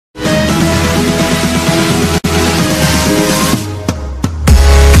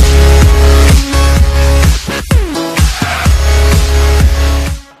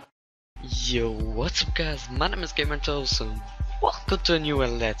What's up guys, my name is Gamer Toast and welcome to a new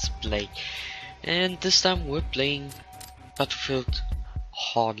Let's Play. And this time we're playing Battlefield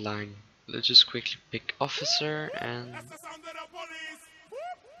Hardline. Let's just quickly pick officer and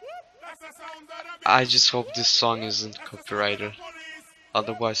I just hope this song isn't copyrighted,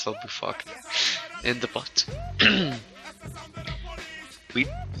 otherwise I'll be fucked in the butt.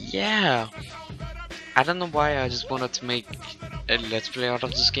 Yeah, I don't know why I just wanted to make a Let's Play out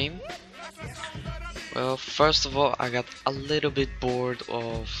of this game. Well, first of all, I got a little bit bored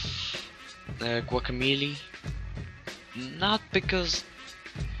of Guacamole. Not because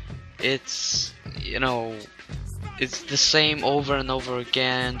it's, you know, it's the same over and over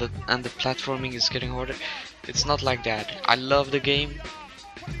again and the platforming is getting harder. It's not like that. I love the game,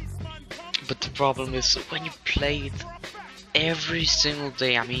 but the problem is when you play it every single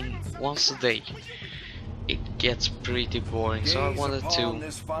day, I mean once a day, it gets pretty boring. So I wanted to,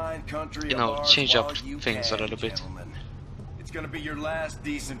 you know, change up things a little bit. It's gonna be your last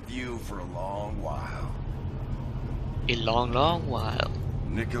decent view for a long while. A long while.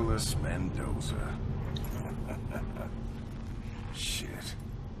 Nicholas Mendoza. Shit.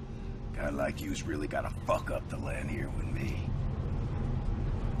 Guy like you's really gotta fuck up to land here with me.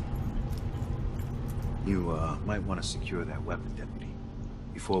 You might want to secure that weapon, deputy,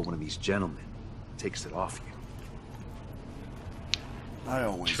 before one of these gentlemen takes it off you. I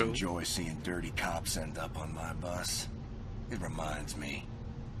always enjoy seeing dirty cops end up on my bus. It reminds me,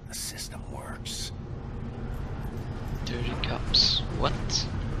 the system works. Dirty cops. What?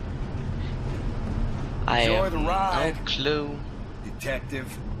 I have no clue. Detective.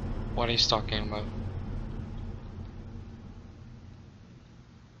 What he's talking about.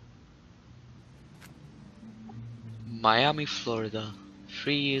 Miami, Florida.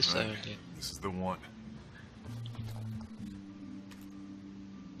 3 years earlier. This is the one.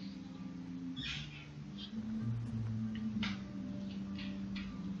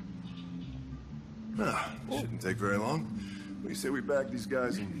 Shouldn't take very long. What do you say we bag these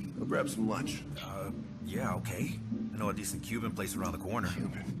guys and go grab some lunch? Yeah, okay. I know a decent Cuban place around the corner.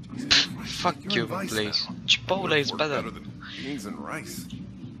 Cuban? Jesus Christ. Fuck You're in Cuban Vice place. now. Chipotle is better. than beans and rice.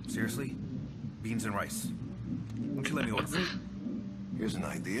 Seriously? Beans and rice. Why don't you let me order food? Here's an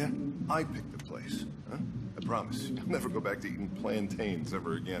idea. I picked the place. Huh? I promise. I'll never go back to eating plantains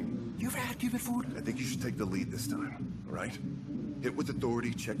ever again. You ever had Cuban food? I think you should take the lead this time, all right? Hit with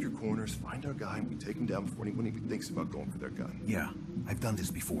authority, check your corners, find our guy, and we take him down before anyone even thinks about going for their gun. Yeah, I've done this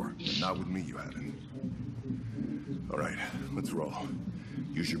before. But not with me, you haven't. All right, let's roll.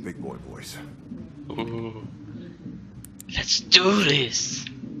 Use your big boy voice. Ooh. Let's do this.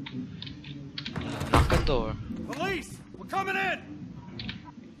 Knock on door. Police! We're coming in!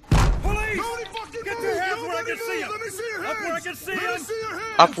 Police! Get your hands where I can see them! Let me see your hands! Up where I can see Let me them! see your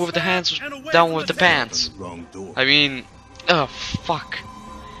hands! Up with the hands, down with the pants. Wrong door. I mean, oh fuck.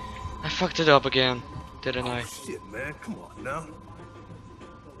 I fucked it up again, didn't I? Shit, man, come on now.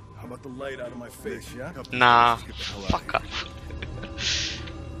 How about the light out of my face, yeah? Nah, Let's get the hell out of fuck here.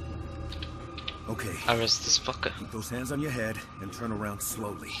 up. Okay. Arrest this fucker. Keep those hands on your head and turn around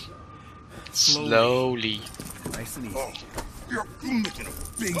slowly. Slowly. Nice and easy. Oh, you're making a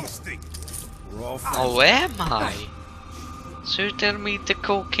big mistake. We're all Oh, am I? So you're telling me the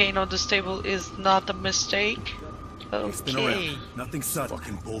cocaine on this table is not a mistake? Spin Okay. around. Nothing sudden.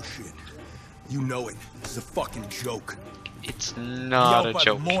 Fucking bullshit. You know it. This is a fucking joke. It's not a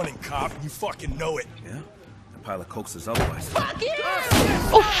joke. morning, cop. You fucking know it. Yeah? A pile of cokes is otherwise.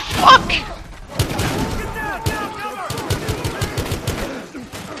 Oh fuck! Get down! Down!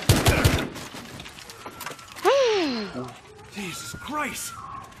 Cover! Jesus Christ!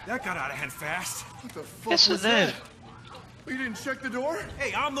 That got out of hand fast. What the fuck Yes, it was that? did. You didn't check the door?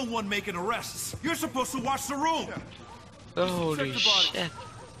 Hey, I'm the one making arrests. You're supposed to watch the room. Holy shit.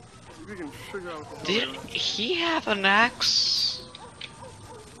 We can figure out what the Did he have an axe?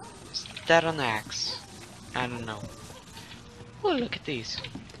 Is that an axe? I don't know. Oh, look at these.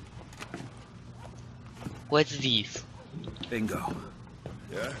 What's these? Bingo.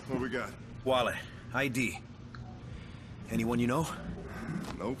 Yeah, what we got? Wallet. ID. Anyone you know?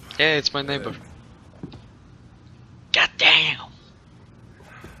 Nope. Yeah, it's my neighbor. God damn!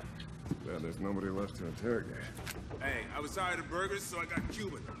 Yeah, there's nobody left to interrogate. Hey, I was tired of burgers, so I got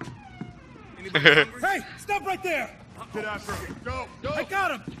Cuban. Anybody hungry? Hey, stop right there! Get after him. Go, go! I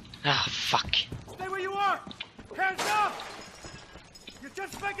got him! Ah, fuck. Stay where you are! Hands up! You're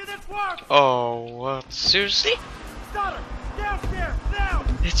just making this work! Oh, what? Seriously? Stop it! Downstairs, now!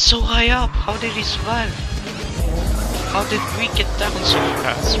 It's so high up. How did he survive? How did we get down so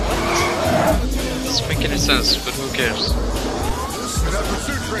fast? What? Doesn't make any sense, but who cares? You're not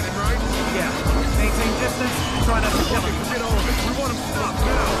pursuit training, right? Yeah. Maintain distance. Try not to kill him. Get all of it. We want him stopped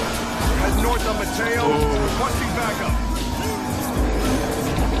now. Head north on Mateo. Requesting backup.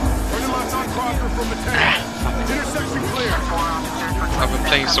 Turning left on Crocker from Mateo. Intersection clear. I've been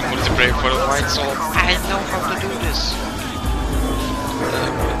playing some multiplayer for a while, so I know how to do this.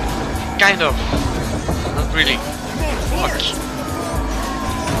 Kind of. Not really. Fuck.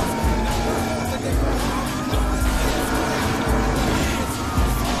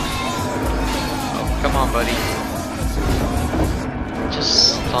 Oh, come on, buddy. Just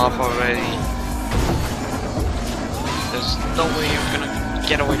stop already. There's no way you're gonna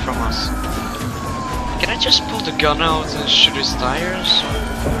get away from us. Can I just pull the gun out and shoot his tires?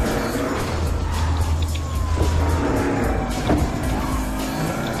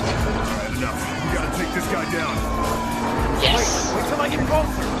 Alright, enough. We gotta take this guy down. Yes! Wait till I get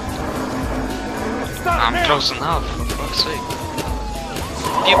closer. Stop I'm now. close enough, for fuck's sake.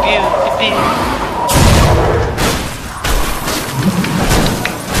 Pew pew, pew pew.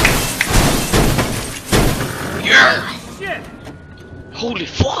 Yeah! Shit. Holy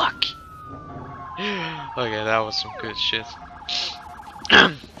fuck! Okay, that was some good shit.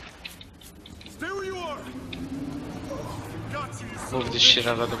 Stay where you are. Got you, son Move of this a shit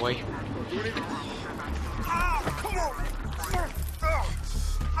out of the way. Come on.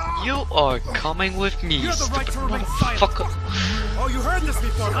 You are coming with me, You have the right stupid to remain motherfucker. Oh, you heard this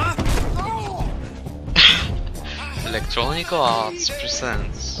before, huh? Electronic Arts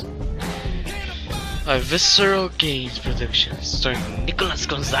presents a Visceral Games production starring Nicolas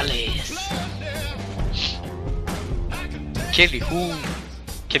Gonzalez. Kelly who?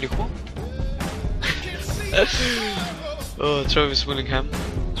 Kelly who? Oh, Travis Willingham,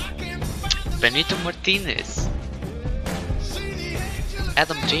 Benito Martinez,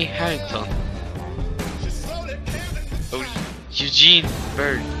 Adam J. Harrington, oh, Eugene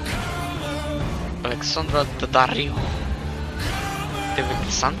Bird, Alexandra Daddario,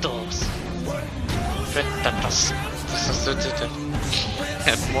 David Santos, Fred Tatas,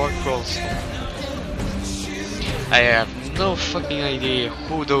 and Mark Rolston. I have no fucking idea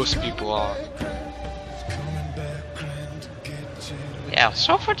who those people are. Yeah,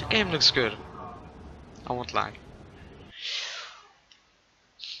 so far the game looks good. I won't lie.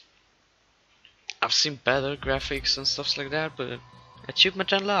 I've seen better graphics and stuff like that, but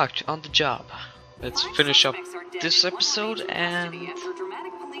achievement unlocked on the job. Let's finish up this episode and after a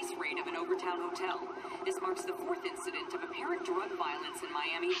dramatic police raid of an Overtown hotel. This marks the fourth incident of apparent drug violence in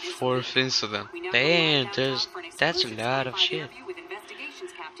Miami this fourth week. incident. We now Damn, go downtown for an that's a exclusive lot of 25 shit. interview with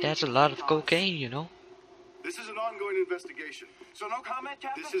investigations captain That's a Jim lot of Ross. cocaine, you know. This is an ongoing investigation. So no comment,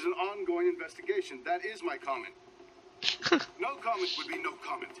 Captain? This is an ongoing investigation. That is my comment. No comment would be no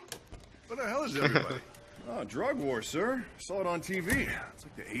comment. What the hell is everybody? Oh, drug war, sir. Saw it on TV. It's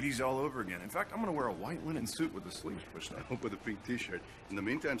like the 80s all over again. In fact, I'm gonna wear a white linen suit with the sleeves pushed up. With a pink t-shirt. In the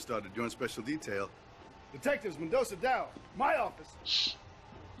meantime, started doing special detail. Detectives Mendoza Dow, my office.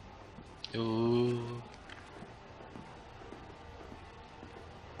 Ooh.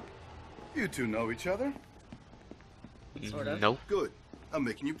 You two know each other? Nope. Good. I'm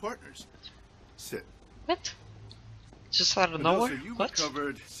making you partners. Sit. What? Just out of Mendoza, nowhere? you What?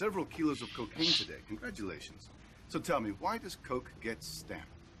 recovered several kilos of cocaine today. Congratulations. So tell me, why does coke get stamped?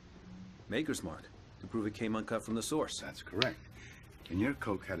 Maker's mark, to prove it came uncut from the source. That's correct. And your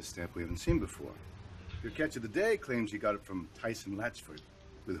coke had a stamp we haven't seen before. Your catch of the day claims you got it from Tyson Latchford,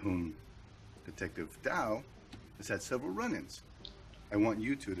 with whom Detective Dow has had several run-ins. I want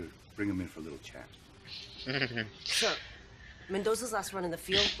you two to bring him in for a little chat. Sir, Mendoza's last run in the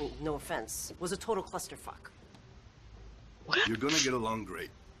field, no offense, was a total clusterfuck. What? You're gonna get along great.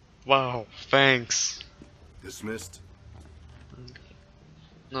 Wow, thanks. Dismissed.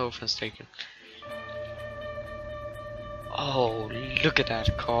 No offense taken. Oh, look at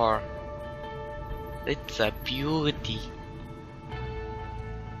that car. It's a beauty.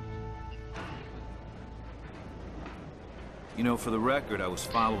 You know, for the record, I was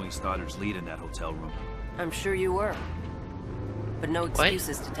following Stoddard's lead in that hotel room. I'm sure you were. But no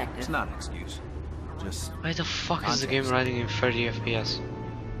excuses, Detective. It's not an excuse. Just... Why the fuck is the game running in 30 FPS?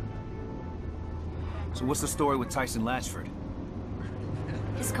 So what's the story with Tyson Latchford?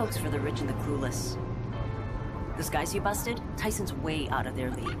 His coke's for the rich and the clueless. Those guys you busted, Tyson's way out of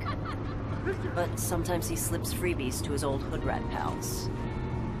their league. But sometimes he slips freebies to his old hood rat pals.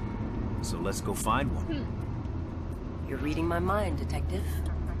 So let's go find one. You're reading my mind, Detective.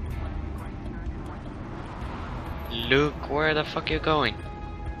 Look where the fuck you're going.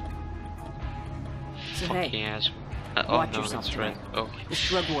 So Fucking hey, ass. Oh watch no, yourself that's right. tonight. Oh. This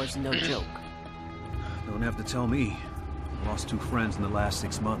drug war's no joke. Don't have to tell me. Lost 2 friends in the last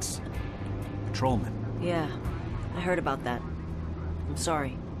 6 months. patrolman. Yeah, I heard about that. I'm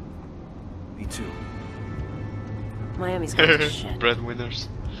sorry. Me too. Miami's got the shit. Breadwinners.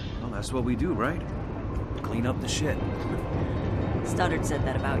 Well, that's what we do, right? Clean up the shit. Studdard said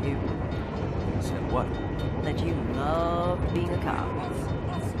that about you. Said what? That you love being a cop.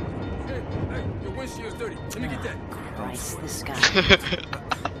 Hey, your windshield's dirty. Let me get that. Christ, this guy.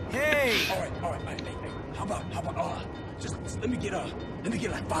 Hey! All right. Hey, how about, just let me get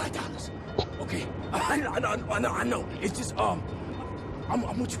like $5. Okay? I know. It's just, I'm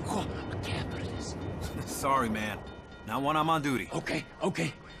what you call a cab for this. Sorry, man. Not when I'm on duty. Okay.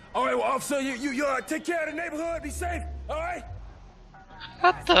 All right, well, officer, you take care of the neighborhood. Be safe. All right?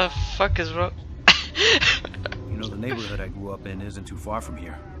 What the fuck is wrong? You know, the neighborhood I grew up in isn't too far from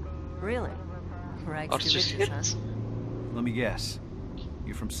here. Really? Rags Or to just riches, hits. Let me guess.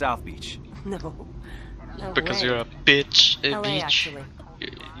 You're from South Beach. huh? No. No Because way. you're a bitch. A LA, beach. actually.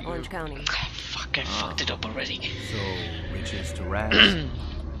 Orange County. Fuck, I fucked it up already. So, riches to rags.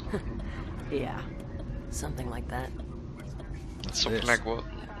 Yeah. Something like that. Something This. like what?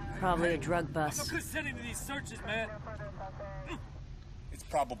 Probably a drug bust. consenting to these searches, man. It's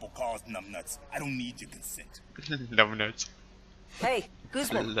probable cause, numbnuts. I don't need your consent. No notes. Hey, I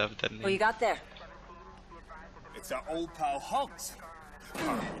Guzman. love that name. What you got there? It's our old pal Hugs.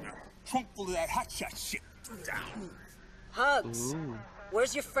 Trunk full of that hotshot shit. Hugs.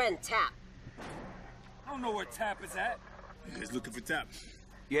 Where's your friend, Tap? I don't know where Tap is at. He's looking for Tap.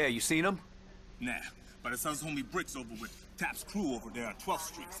 Yeah, you seen him? Nah, but it sounds homie Bricks over with Tap's crew over there on 12th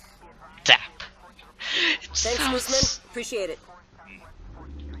Street. Tap. It Thanks, sounds... Guzman. Appreciate it.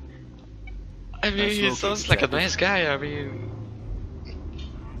 I mean, Nice he looking, sounds like a Detective. nice guy. I mean,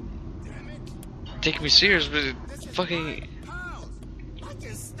 take me serious, but fucking.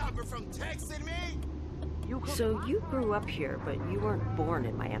 So you grew up here, but you weren't born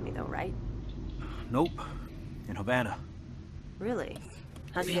in Miami, though, right? Nope. In Havana. Really?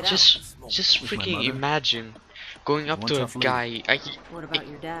 How'd you I mean, get out? just With my freaking mother. imagine going up One to a tough lady. guy, What about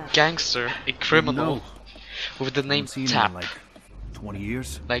your dad? gangster, a criminal, No. with the name Haven't seen him Tap. in like 20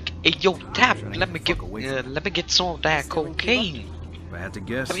 years. Like, hey yo, Tap, Trying to let get me the get, fuck away from me. let me get some of that Still in Cuba? cocaine. If I had to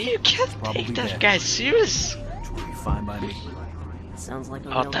guess, I mean, you can't probably take that dead. guy serious. which would be fine by me. Sounds like a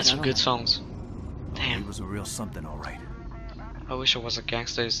Oh, real that's some good gentleman. songs. He Damn, was a real something, all right. I wish I was a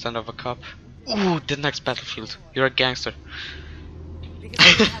gangster instead of a cop. Ooh, the next Battlefield. You're a gangster.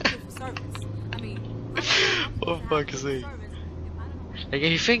 Oh fuck's sake. Like,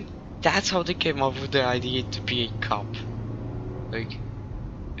 I think that's how they came up with the idea to be a cop. Like,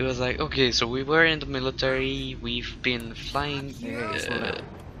 it was like, okay, so we were in the military, we've been flying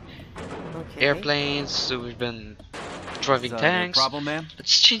Okay. airplanes, so we've been driving Is that your tanks. problem, ma'am?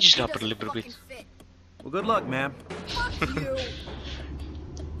 Let's change it up a little bit. Well, good luck, ma'am.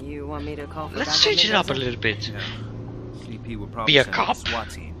 You want me to call for Let's backup, change it up a Mendoza? little bit. Yeah. CP would probably Be a send cop? SWAT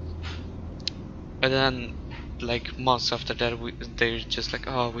team. And then, like, months after that, they're just like,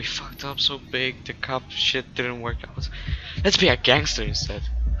 oh, we fucked up so big, the cop shit didn't work out. Let's be a gangster instead.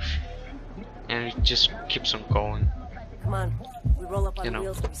 And it just keeps on going. Come on. We roll up on You know.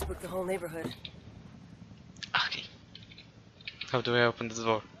 wheels and we spook the whole neighborhood. Okay. How do I open the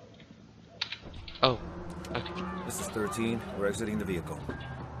door? Oh, okay. This is 13. We're exiting the vehicle.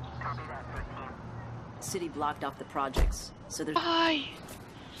 City blocked off the projects, so there's... Bye!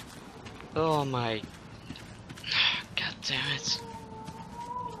 Oh my... God damn it.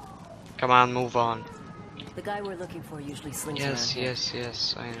 Come on, move on. The guy we're looking for usually slings Yes, around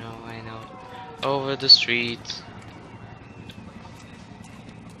yes, I know. Over the street.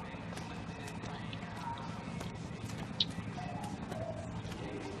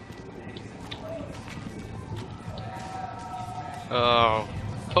 Oh,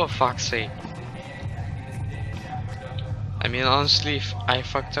 for fuck's sake. I mean, honestly, if I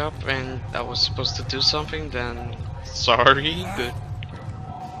fucked up and I was supposed to do something, then sorry, but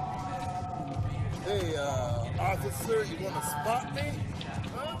Hey, officer, you wanna spot me?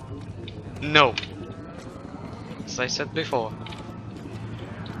 Huh? no. As I said before.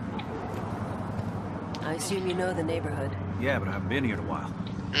 I assume you know the neighborhood. Yeah, but I haven't been here in a while.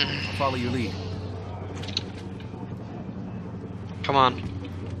 I'll follow your lead. Come on.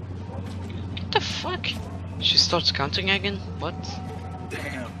 What the fuck? She starts counting again? What?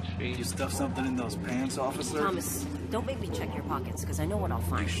 Damn. Three. You stuffed something in those pants, officer? Thomas, don't make me check your pockets, because I know what I'll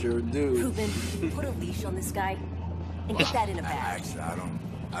find. Sure do. Ruben, put a leash on this guy and get that in a bag. Actually,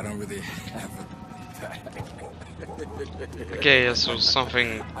 I don't really have a bag. Okay, yeah, so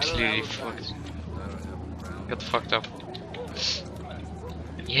something clearly fucked. Got fucked up.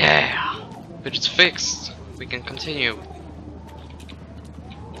 Yeah! But it's fixed. We can continue.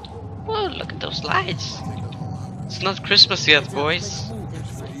 Oh, look at those lights. It's not Christmas yet, boys.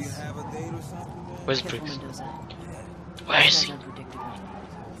 Where's Briggs? Where is he?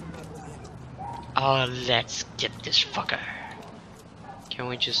 Oh, let's get this fucker. Can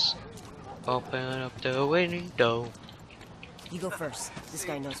we just open up the window? You go first. This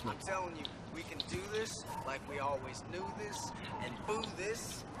guy knows me. I'm telling you, we can do this like we always knew this and boo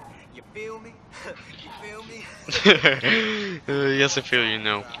this. You feel me? You feel me? Yes, I feel you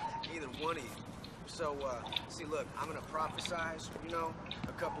know. Either one of you. So, see, look, I'm gonna prophesize, you know,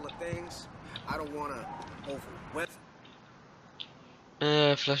 a couple of things. I don't wanna overwhelm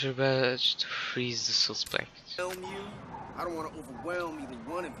Flash your badge to freeze the suspect. you. I don't wanna overwhelm either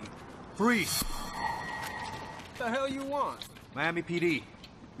one of you. Freeze! What the hell you want? Miami PD.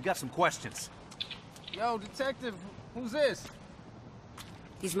 We got some questions. Yo, detective, who's this?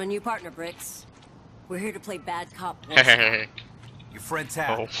 He's my new partner, Bricks. We're here to play bad cop. Your friend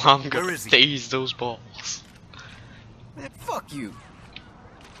Tab. Oh, I'm gonna Where is he? seize those balls. Man, fuck you.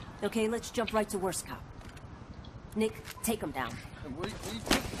 Okay, let's jump right to worst cop. Nick, take him down.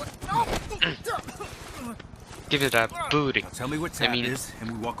 Give it that booty. Now tell me what Tab is,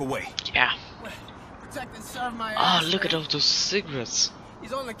 and we walk away. Yeah. Detective served my Oh, ass, look at man. all those cigarettes.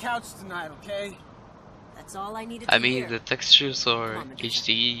 He's on the couch tonight, okay? That's all I needed to I mean, hear. the textures are Come on,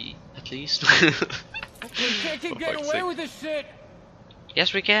 HD at least. We can't keep For getting fuck's away sake. with this shit.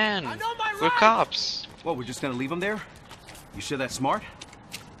 Yes, we can. I know my We're rights. cops. What, we're just gonna leave him there? You sure that's smart?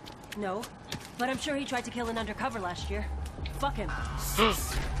 No, but I'm sure he tried to kill an undercover last year. Fuck him.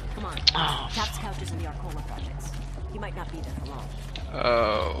 Come on. Oh. Tap's couch is in the Arcola projects. He might not be there for long.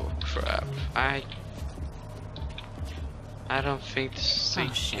 Oh crap! I don't think this is Oh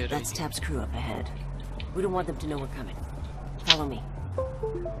a shit, shit that's idea. Tap's crew up ahead. We don't want them to know we're coming. Follow me.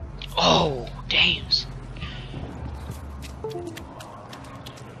 Oh, damn!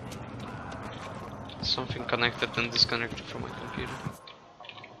 Something connected and disconnected from my computer.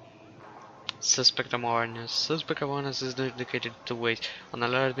 Suspect awareness. Suspect awareness is dedicated to wait. On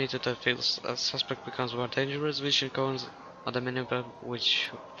alert meter that feels a suspect becomes more dangerous. Vision cones on the menu bar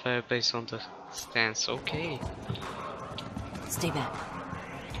which fire based on the stance. Okay. Stay back.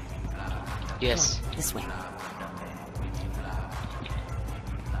 Yes. Come on, this way.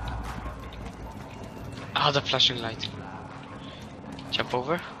 Ah, the flashing light. Jump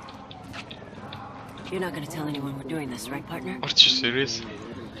over. You're not gonna tell anyone we're doing this, right, partner? Are you serious?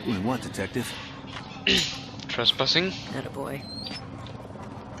 Doing what, detective? Trespassing? Attaboy.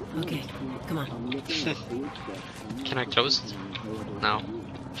 Okay, come on. Can I close it? No.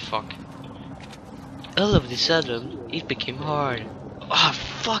 Fuck. All of a sudden, it became hard. Ah,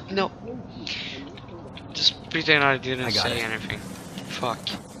 fuck no. Just pretend I didn't got say it. anything. Fuck.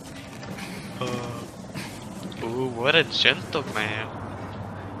 Ooh, what a gentleman.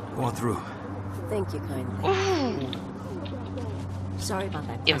 Go on through. Thank you kindly. Ooh. Sorry about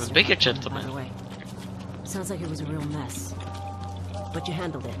that. Even question, bigger by gentleman. the way. Sounds like it was a real mess. But you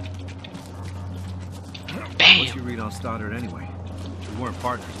handled it. What'd Bam! you read on Stoddard anyway? We weren't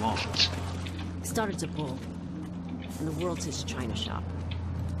partners long. Stoddard's a bull. And the world's his china shop.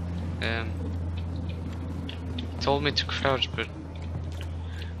 Told me to crouch, but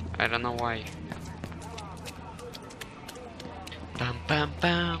I don't know why. Bam bam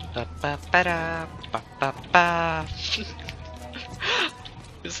bam ba ba ba da ba ba ba.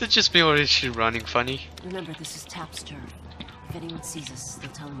 Is it just me or is she running funny? Remember, this is Tap's turn. If anyone sees us,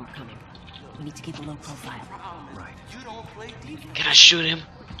 they'll tell him we're coming. We need to keep a low profile. Right. Can I shoot him?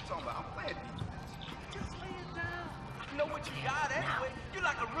 You know what you got anyway? You're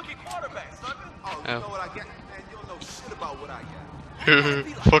like a rookie quarterback, sucker. Oh, you Oh. know what I got? Man, you don't know shit about what I got.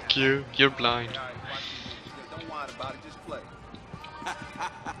 Fuck you, you're blind. All right, watch me. Don't whine about it, just play.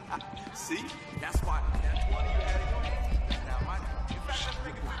 See? That's why. That's one of you had in your hand. Now, my. In fact, let's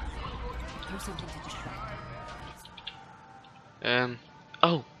make it happen. Throw something to distract.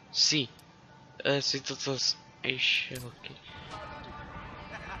 Oh, sí. Sí, dat was a shell, okay.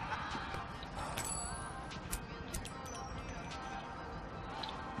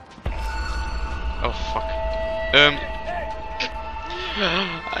 Oh, fuck.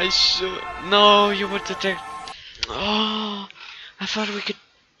 I should. No, you were detect. Oh, I thought we could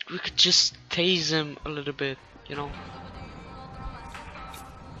just tase him a little bit, you know.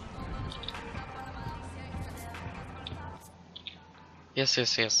 Yes,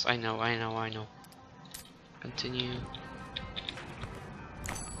 yes, yes. I know. Continue.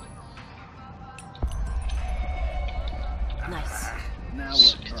 Nice.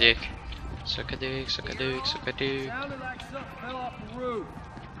 Suck a dick. Suck a dick. Suck a dick. Suck a dick. Sounded like something fell off the roof.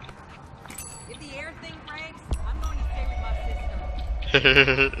 If the air thing breaks, I'm going to stay with my sister. I'll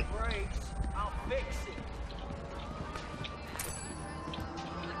fix it.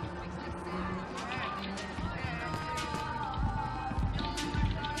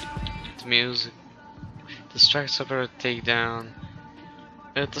 The music. Distract separate takedown.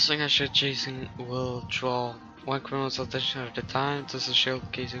 The thing I should chasing will draw one criminal's attention at a time. Does a shield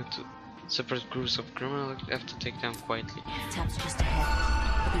casing to separate groups of criminals have to take down quietly. Tap's just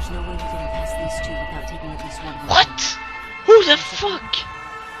ahead, but there's no way we're getting past these two without taking at least one of them. What? Who the fuck?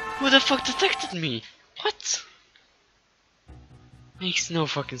 Who the fuck detected me? What? Makes no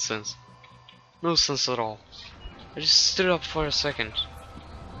fucking sense. No sense at all. I just stood up for a second.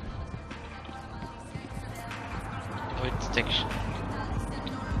 Avoid detection.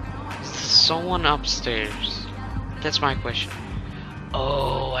 Is there someone upstairs? That's my question.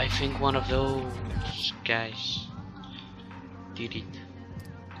 Oh, I think one of those guys did it.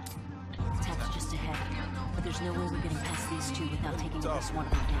 Tap's just ahead, but there's no way we're getting past these two without taking at least one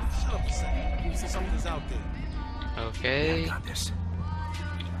of them down. Can you say something's out there? Okay. I got this.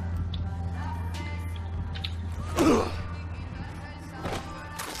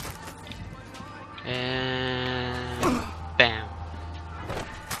 And bam.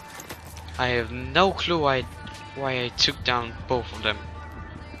 I have no clue why I took down both of them.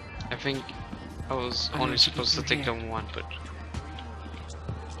 I think I was only supposed to take down one, but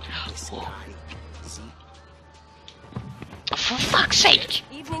for fuck's sake!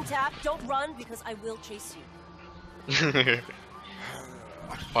 Evening, Tap. Don't run because I will chase you.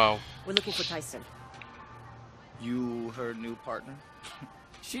 Wow. We're looking for Tyson. You her new partner?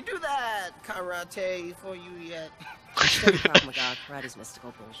 She do that karate for you yet? Oh my god, karate's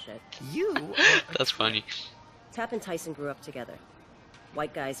mystical bullshit. You? That's funny. Tap and Tyson grew up together.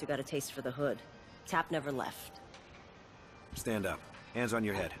 White guys who got a taste for the hood. Tap never left. Stand up. Hands on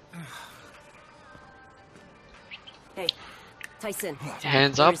your head. Hey, Tyson.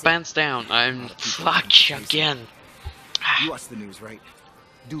 Hands up, pants down. I'm fuck again. You watch the news, right?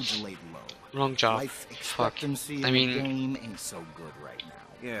 Dudes laid low. Wrong job. Life Fuck. expectancy in I the mean, game ain't so good right now.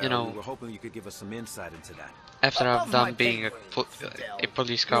 Yeah, you know, we were hoping you could give us some insight into that. after I've Above my done being a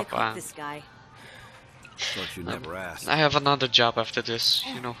police cop, This guy. Thought you never asked. I have another job after this,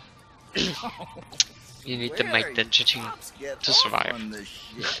 you know. You need to make that cheating to survive.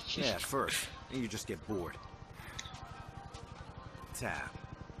 Yeah, at first. Then you just get bored. Tap.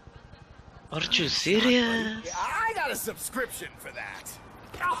 Aren't you serious? Yeah, I got a subscription for that.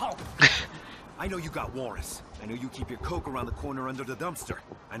 Oh. I know you got warrants. I know you keep your coke around the corner under the dumpster.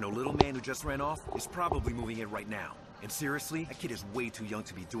 I know little man who just ran off is probably moving it right now. And seriously, that kid is way too young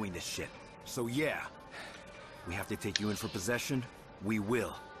to be doing this shit. So yeah, we have to take you in for possession. We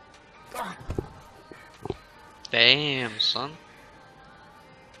will. Damn, son.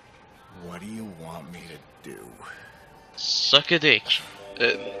 What do you want me to do? Suck a dick.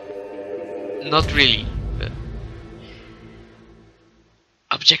 Not really.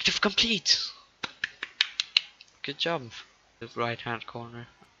 Objective complete. Good job. The right hand corner,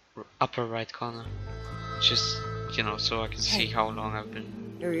 upper right corner. Just, you know, so I can see how long I've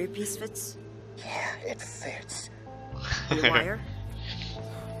been. Your earpiece fits? Yeah, it fits. Your wire?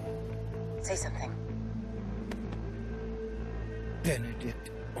 Say something.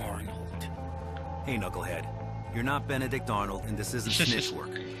 Benedict Arnold. Hey, knucklehead. You're not Benedict Arnold, and this isn't snitch work.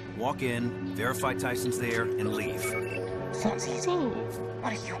 Walk in, verify Tyson's there, and leave. Sounds easy.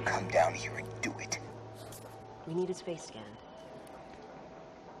 Why don't you come down here and do it? We need his face scanned.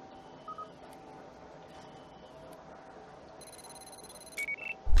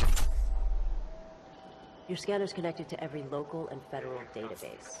 Your scanner's connected to every local and federal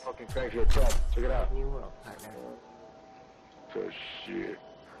database. Fucking crazy attack. Check it out. New world, partner. So shit.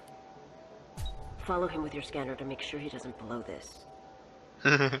 Follow him with your scanner to make sure he doesn't blow this.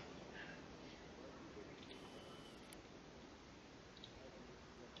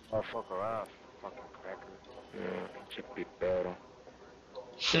 Oh, fuck around. Fucking cracker. Yeah, pinche pipero.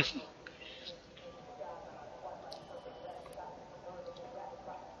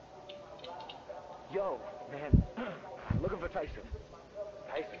 Yo, man. Looking for Tyson.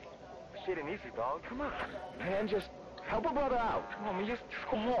 Tyson? Shit ain't easy, dog. Come on. Man, just help a brother out. Come on, man. Just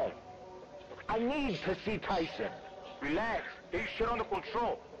come on. I need to see Tyson. Relax. Get shit under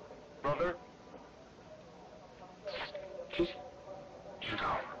control, brother. Just, you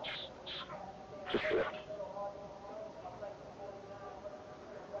know, just let him.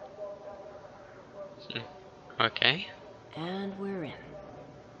 Okay. And we're in.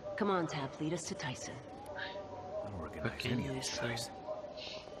 Come on, Tap, lead us to Tyson. I don't recognize any of these guys.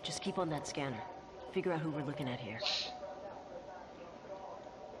 Just keep on that scanner. Figure out who we're looking at here.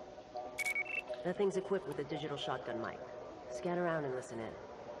 That thing's equipped with a digital shotgun mic. Scan around and listen in.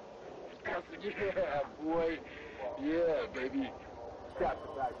 Yeah, boy. Yeah, baby. Stop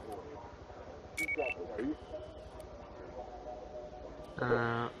the back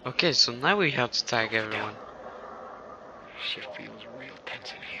door. Okay, so now we have to tag everyone. Shit feels real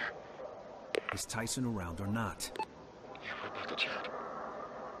tense in here. Is Tyson around or not? Yeah, we're about to chat.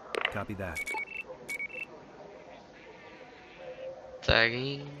 Copy that.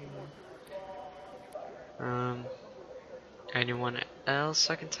 Tagging. Anyone else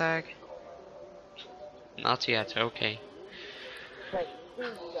I can tag? Not yet, okay.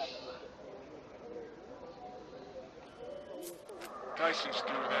 Tyson's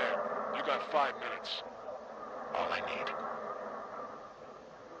through there. You got 5 minutes. All I need.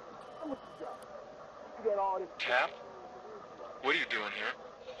 Cap? What are you doing here?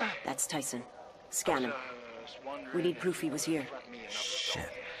 That's Tyson. Scan him. We need proof he was here. Shit.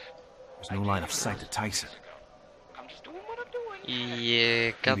 There's no line of sight to Tyson. I'm just doing what I'm doing.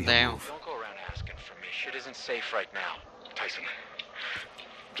 Yeah, goddamn. Don't go around asking for me. Shit isn't safe right now. Tyson.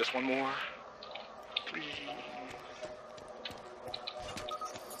 Just one more. Please.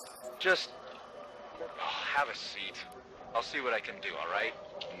 Just have a seat. I'll see what I can do, alright?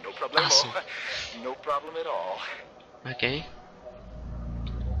 No problemo. Awesome. No problem at all. Okay.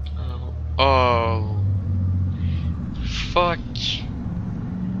 Oh. Fuck.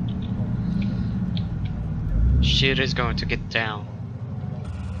 Shit is going to get down.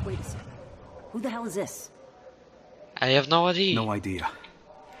 Wait a second. Who the hell is this? I have no idea. No idea.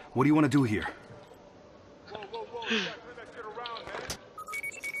 What do you want to do here?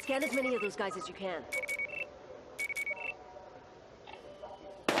 Scan as many of those guys as you can.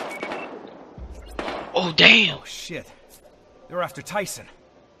 Oh, damn! Oh, shit. They're after Tyson.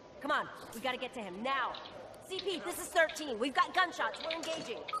 Come on, we gotta get to him now. CP, this is 13. We've got gunshots. We're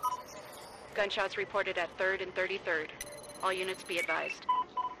engaging. Gunshots reported at 3rd and 33rd. All units be advised.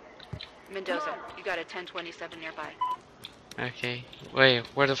 Mendoza, you got a 1027 nearby. Okay. Wait,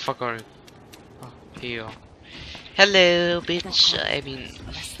 where the fuck are you? Oh, here you are. Hello, bitch. I mean...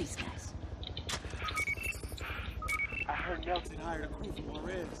 Arrest these guys. I heard Nelson hired a crew from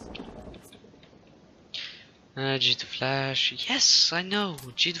Juarez. G to flash. Yes, I know.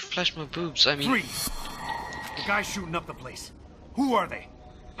 G to flash my boobs. I mean... Freeze! The guy's shooting up the place. Who are they?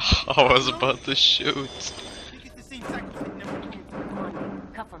 I was about to shoot.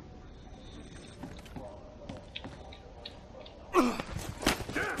 Cuff him.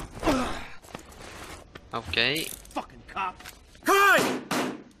 Okay. Fucking cop. Hi!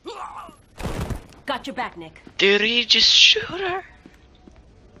 Got your back, Nick. Did he just shoot her?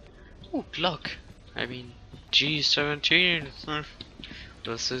 Oh, Glock. I mean, G17.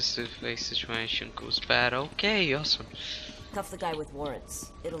 This is if a situation goes bad. Okay, awesome. Cuff the guy with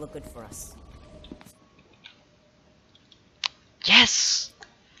warrants. It'll look good for us. Yes!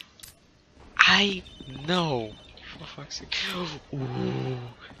 I know. For fuck's sake. Ooh,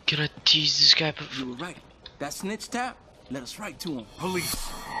 can I tease this guy? You were right. That snitch tap, let us right to him. Police,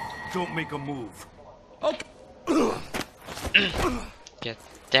 don't make a move. Okay. Get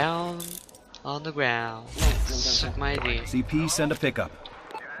down on the ground. Suck my dick. CP, send a pickup.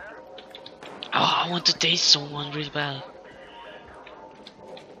 Oh, I want to taste someone really bad.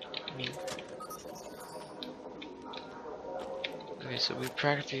 I mean... Okay, so we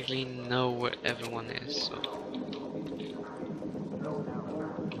practically know where everyone is, so...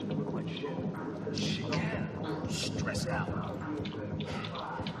 Stressed out.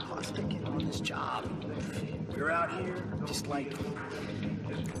 How's getting on this job? We're out here just like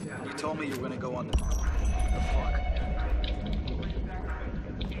you told me you were gonna go on the fuck.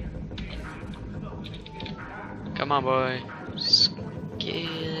 Come on, boy. Just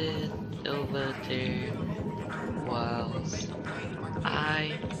get over there whilst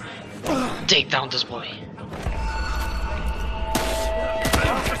I take down this boy.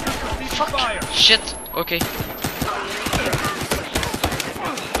 Fuck! Shit! Okay.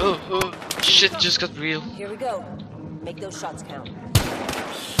 Oh, shit just got real. Here we go. Make those shots count.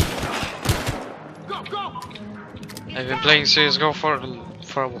 Go, go! I've been playing CSGO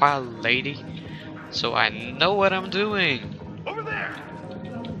for a while, lady. So I know what I'm doing. Over there!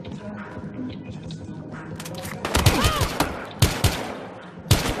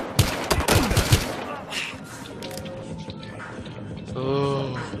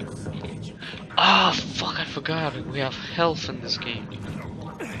 Oh. Ah, fuck, I forgot. We have health in this game.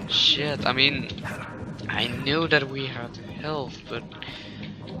 Shit, I mean, I knew that we had health, but...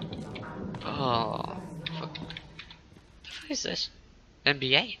 Oh, fuck. What is this?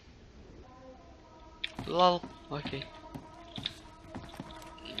 NBA? Lol, okay.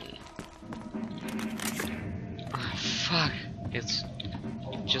 Ah, fuck. It's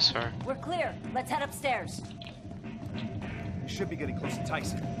just her. We're clear. Let's head upstairs. We should be getting close to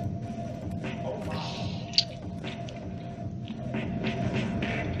Tyson.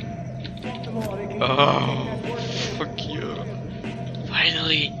 Oh, fuck you.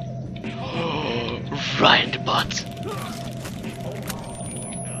 Finally. Right in the butt.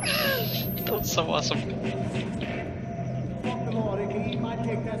 That's so awesome.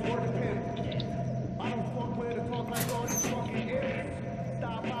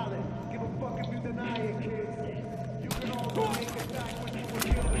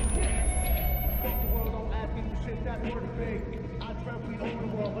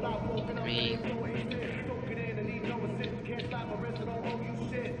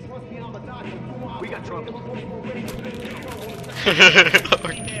 We got trouble.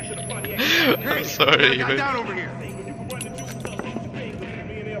 I'm sorry. Got down over here.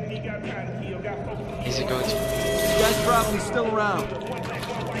 Is he going to? You guys probably still around.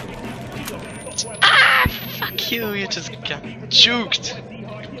 Ah! Fuck you! You just got juked.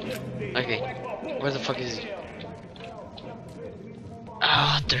 Okay, where the fuck is he?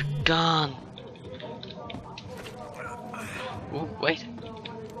 Ah, they're gone. Oh, wait.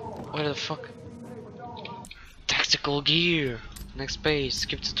 Where the fuck? Tactical gear. Next page.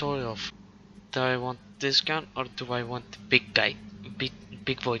 Skip tutorial. Do I want this gun or do I want the big guy?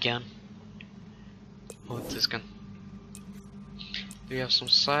 Big boy gun. I want this gun. Do we have some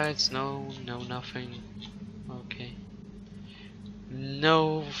sights? No, nothing. Okay.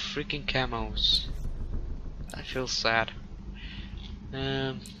 No freaking camos. I feel sad.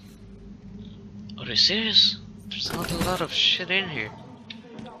 Are you serious? There's not a lot of shit in here.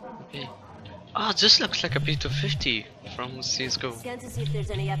 Okay. Oh, this looks like a P250 from CSGO. Scan to see if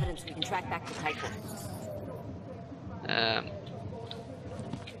there's any evidence we can track back to Titan.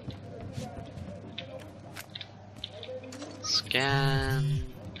 Scan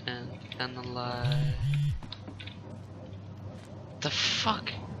and analyze. The fuck?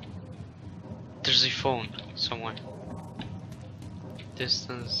 There's a phone somewhere.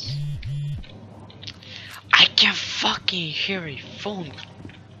 Distance. I can fucking hear a phone.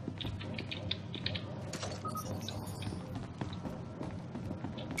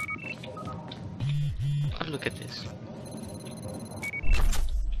 Oh, look at this.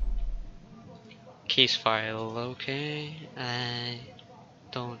 Case file, okay. I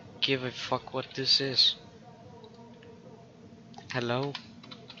don't give a fuck what this is. Hello?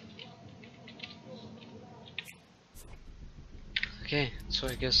 Okay, so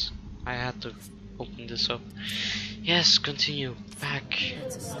I guess I had to open this up. Yes, continue. Back.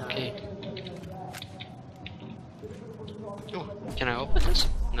 Okay. Oh, can I open this?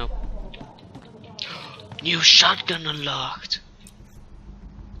 No. New shotgun unlocked.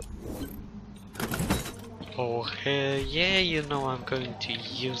 Oh hell yeah, you know I'm going to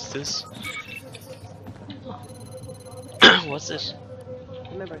use this. What's this?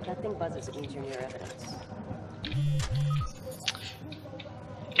 Remember, if that thing buzzes, it means you're near evidence.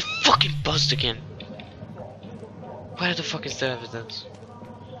 It fucking buzzed again. Where the fuck is the evidence?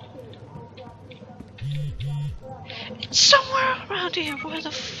 It's somewhere around here. Where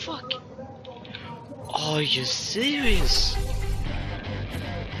the fuck? Are you serious?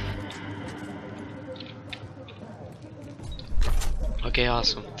 Okay,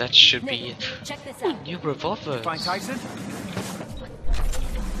 awesome. That should be it. Check this out. New revolver. Find Tyson?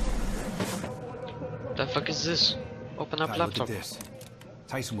 The fuck is this? Open up God, laptop. look at this.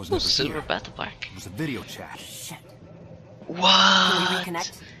 Tyson was Oh, never silver here. battle pack. It was a video chat. Shit. What? Can we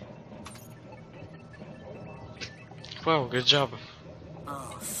reconnect? Wow, good job.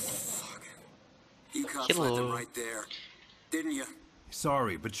 Oh, fuck. You cops Hello. left him right there, didn't you?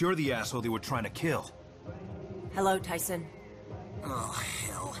 Sorry, but you're the asshole they were trying to kill. Hello, Tyson. Oh,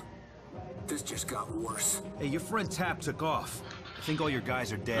 hell. This just got worse. Hey, your friend Tap took off. I think all your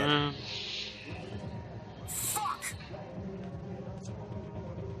guys are dead. Fuck!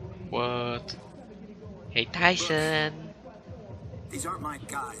 What? Hey, Tyson. These aren't my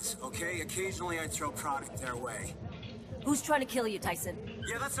guys, okay? Occasionally I throw product their way. Who's trying to kill you, Tyson?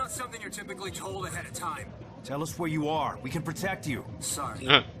 Yeah, that's not something you're typically told ahead of time. Tell us where you are. We can protect you.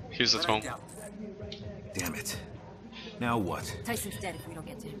 Sorry. He's at but I home. doubt that. Damn it. Now what? Tyson's dead if we don't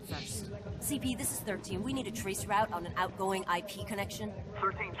get to him first. CP, this is 13. We need a trace route on an outgoing IP connection.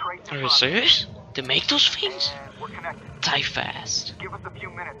 13 trace. Are you serious? They make those things? We're connected. Die fast. Give us a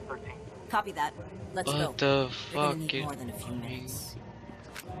few minutes, 13. Copy that. Let's go. What the We're gonna fuck need is more than a few minutes.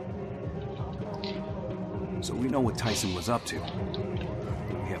 So we know what Tyson was up to.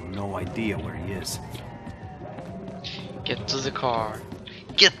 We have no idea where he is. Get to the car.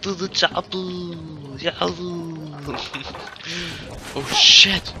 Get to the chopper. Yahoo. Oh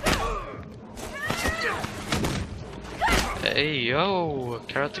shit! Hey yo,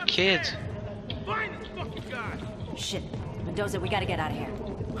 Karate Kid. Shit. Mendoza, we gotta get out of here.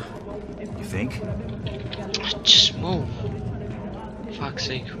 You think? Just move. Fuck's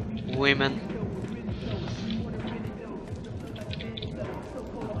sake, women.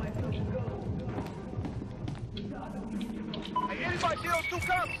 Hey, anybody deal two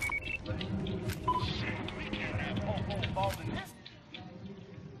cops?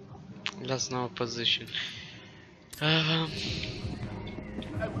 That's no position. Hey,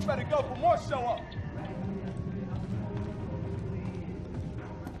 we better go for more show up.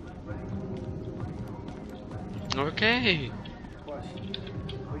 Okay.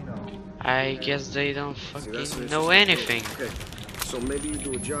 I guess they don't fucking know anything. Okay, so maybe you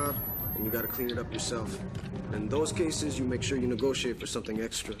do a job and you gotta clean it up yourself. In those cases, you make sure you negotiate for something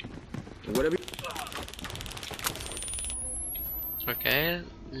extra. And whatever. Okay,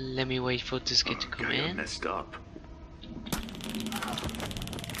 let me wait for this kid to come in. Messed up.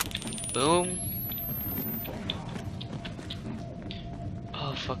 Boom.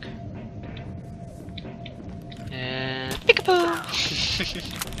 Oh fuck. And peekaboo.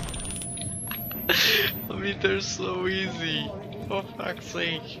 I mean, they're so easy. For fuck's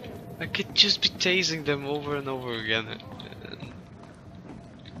sake. I could just be tasing them over and over again. And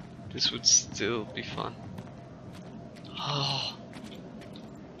this would still be fun. Oh.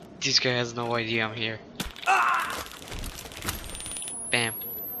 This guy has no idea I'm here. Bam.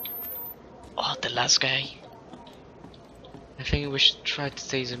 Oh, the last guy. I think we should try to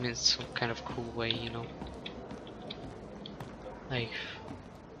tase him in some kind of cool way, you know. Like,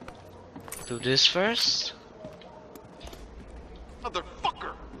 do this first.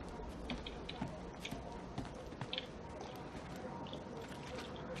 Motherfucker!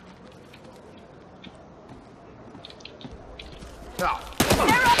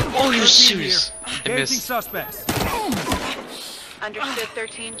 Oh, you're serious? I missed. Suspects. Understood,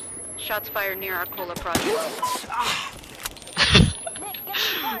 13. Shots fired near our Cola project.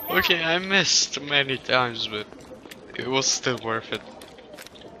 Okay, I missed many times, but it was still worth it.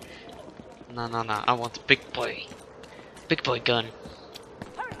 No, I want the big boy gun.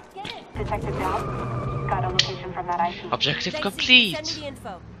 Detective Dow, got a location from that IP. Objective complete. Send me the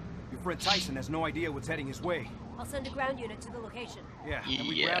info. Your friend Tyson has no idea what's heading his way. I'll send a ground unit to the location. Yeah, and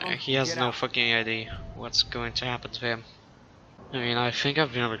we grab Yeah, him, he has get no out. fucking idea what's going to happen to him. I mean, I think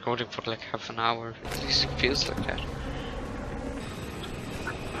I've been recording for like half an hour. At least it feels like that.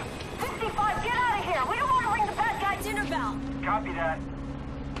 55, get out of here! We don't want to ring the bad guy dinner bell! Copy that.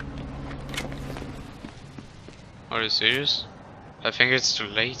 Are you serious? I think it's too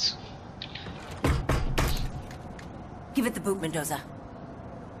late. Give it the boot, Mendoza.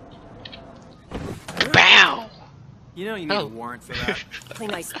 BAM! You know you need a warrant for that. Play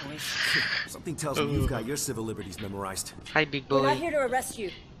nice, boys. Something tells me you've got your civil liberties memorized. Hi, big We're not boy. here to arrest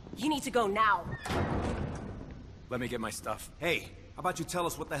you. You need to go now. Let me get my stuff. Hey, how about you tell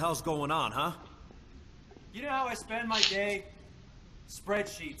us what the hell's going on, huh? You know how I spend my day?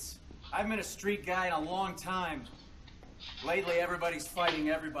 Spreadsheets. I haven't been a street guy in a long time. Lately, everybody's fighting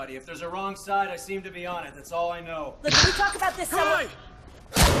everybody. If there's a wrong side, I seem to be on it. That's all I know. Look, can we talk about this some...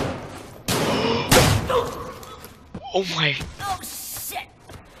 Oh my. Oh, shit!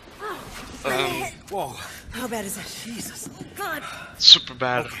 Whoa. How bad is it? Jesus. God! Super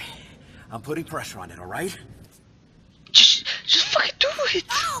bad. Okay. I'm putting pressure on it, alright? Just fucking do it.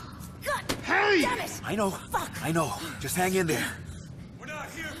 Oh, God! Hey! Damn it! I know. Fuck! I know. Just hang in there. We're not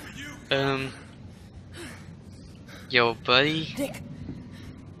here for you. Yo, buddy. Nick!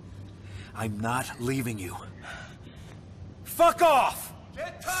 I'm not leaving you. Fuck off!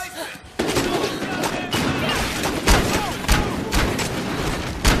 Get Tyson!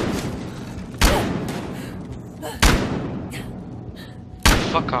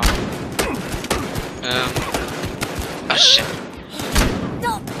 Fuck off. Oh shit.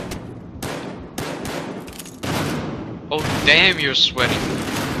 No! Oh damn, you're sweating.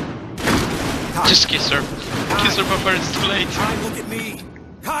 Just kiss her. Kiss her before it's too late. Kai, look at me.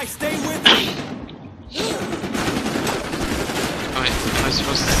 Kai, stay with me. Am I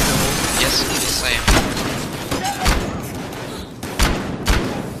supposed to go? Yes, I am.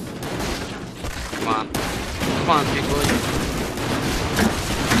 Come on. Come on, big boy.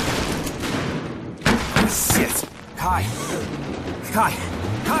 Shit. Kai. Kai.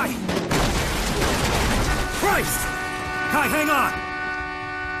 Kai. Christ. Kai, hang on.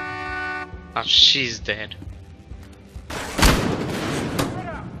 Oh, she's dead.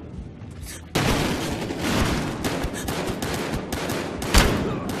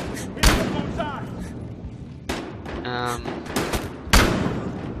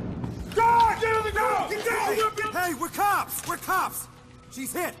 cops!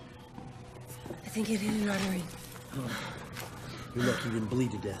 She's hit! I think it hit an artery. You're lucky you didn't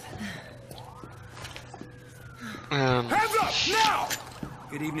bleed to death. Hands up, now!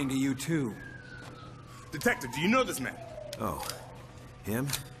 Good evening to you, too. Detective, do you know this man? Oh, him?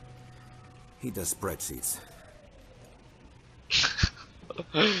 He does spreadsheets.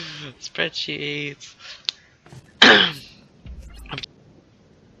 Spreadsheets.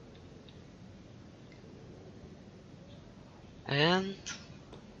 And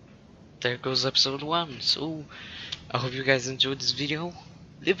there goes episode 1. So I hope you guys enjoyed this video.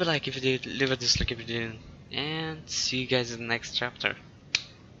 Leave a like if you did, leave a dislike if you didn't, and see you guys in the next chapter.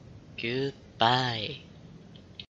 Goodbye.